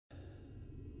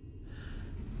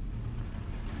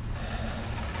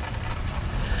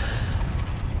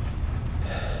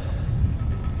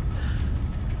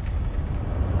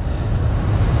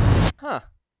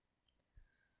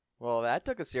Well, that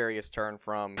took a serious turn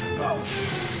from...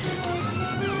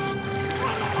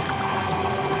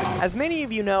 As many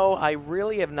of you know, I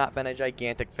really have not been a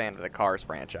gigantic fan of the Cars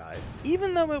franchise.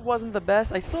 Even though it wasn't the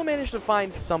best, I still managed to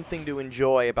find something to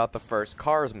enjoy about the first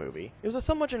Cars movie. It was a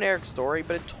somewhat generic story,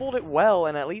 but it told it well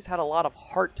and at least had a lot of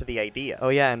heart to the idea. Oh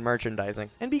yeah, and merchandising.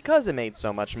 And because it made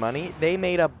so much money, they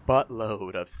made a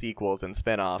buttload of sequels and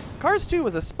spin-offs. Cars 2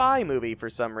 was a spy movie for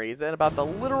some reason about the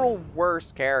literal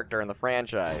worst character in the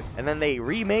franchise. And then they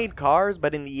remade Cars,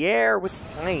 but in the air with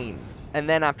planes. And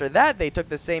then after that, they took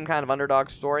the same kind of underdog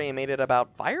story and made it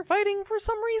about firefighting for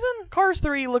some reason? Cars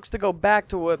 3 looks to go back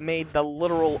to what made the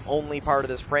literal only part of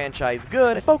this franchise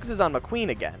good. It focuses on McQueen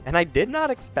again. And I did not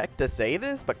expect to say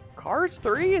this, but Cars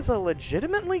 3 is a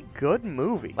legitimately good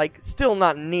movie. Like, still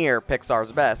not near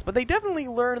Pixar's best, but they definitely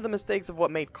learned the mistakes of what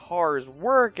made Cars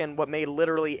work and what made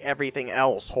literally everything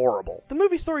else horrible. The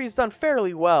movie story is done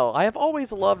fairly well. I have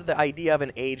always loved the idea of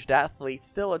an aged athlete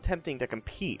still attempting to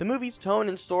compete. The movie's tone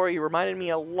and story reminded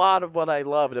me a lot of what I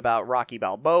loved about Rocky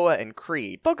Balboa and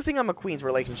Creed. Focusing on McQueen's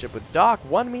relationship with Doc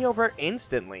won me over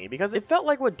instantly, because it felt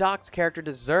like what Doc's character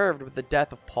deserved with the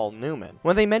death of Paul Newman.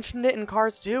 When they mentioned it in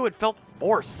Cars 2, it felt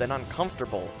forced and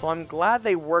uncomfortable, so I'm glad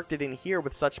they worked it in here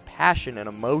with such passion and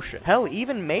emotion. Hell,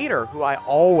 even Mater, who I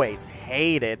always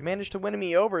hated, managed to win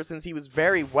me over since he was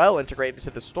very well integrated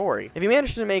to the story. If you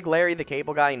managed to make Larry the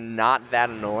Cable Guy not that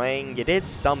annoying, you did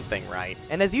something right.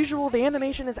 And as usual, the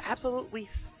animation is absolutely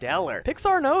stellar.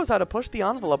 Pixar knows how to push the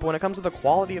envelope when it comes to the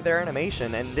quality of their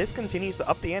animation, and this continues to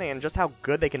up the ante on just how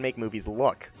good they can make movies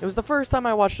look. It was the first time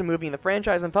I watched a movie in the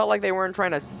franchise and felt like they weren't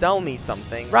trying to sell me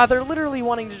something, rather literally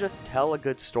wanting to just tell a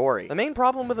good story. The main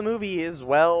problem with the movie is,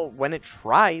 well, when it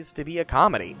tries to be a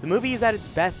comedy. The movie is at its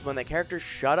best when the characters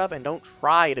shut up and don't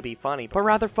try to be funny, but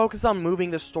rather focus on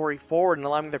moving the story forward and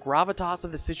allowing the gravitas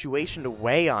of the situation to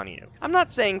weigh on you. I'm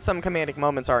not saying some comedic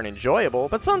moments aren't enjoyable,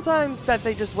 but sometimes that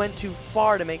they just went too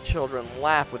far to make children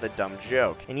laugh with a dumb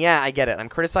joke. And yeah, I get it, I'm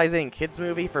criticizing a kids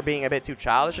movie for being a bit too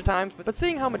childish at times, but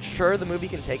seeing how mature the movie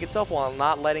can take itself while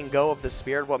not letting go of the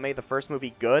spirit of what made the first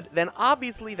movie good, then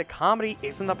obviously the comedy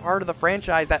isn't the part of the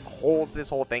franchise that holds this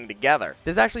whole thing together.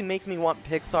 This actually makes me want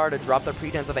Pixar to drop the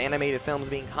pretense of animated films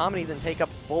being comedies and take a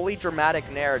fully dramatic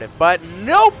narrative. But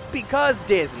nope, because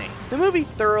Disney. The movie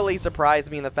thoroughly surprised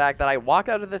me in the fact that I walked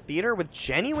out of the theater with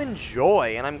genuine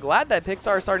joy, and I'm glad that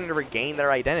Pixar is starting to regain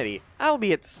their identity,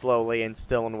 albeit slowly and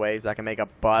still in ways that can make a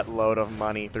buttload of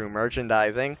money through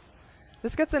merchandising.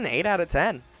 This gets an 8 out of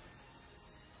 10.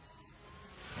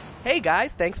 Hey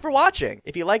guys, thanks for watching.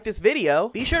 If you like this video,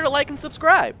 be sure to like and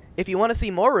subscribe. If you want to see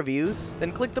more reviews,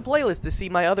 then click the playlist to see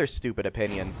my other stupid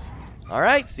opinions.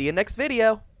 Alright, see you next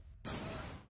video.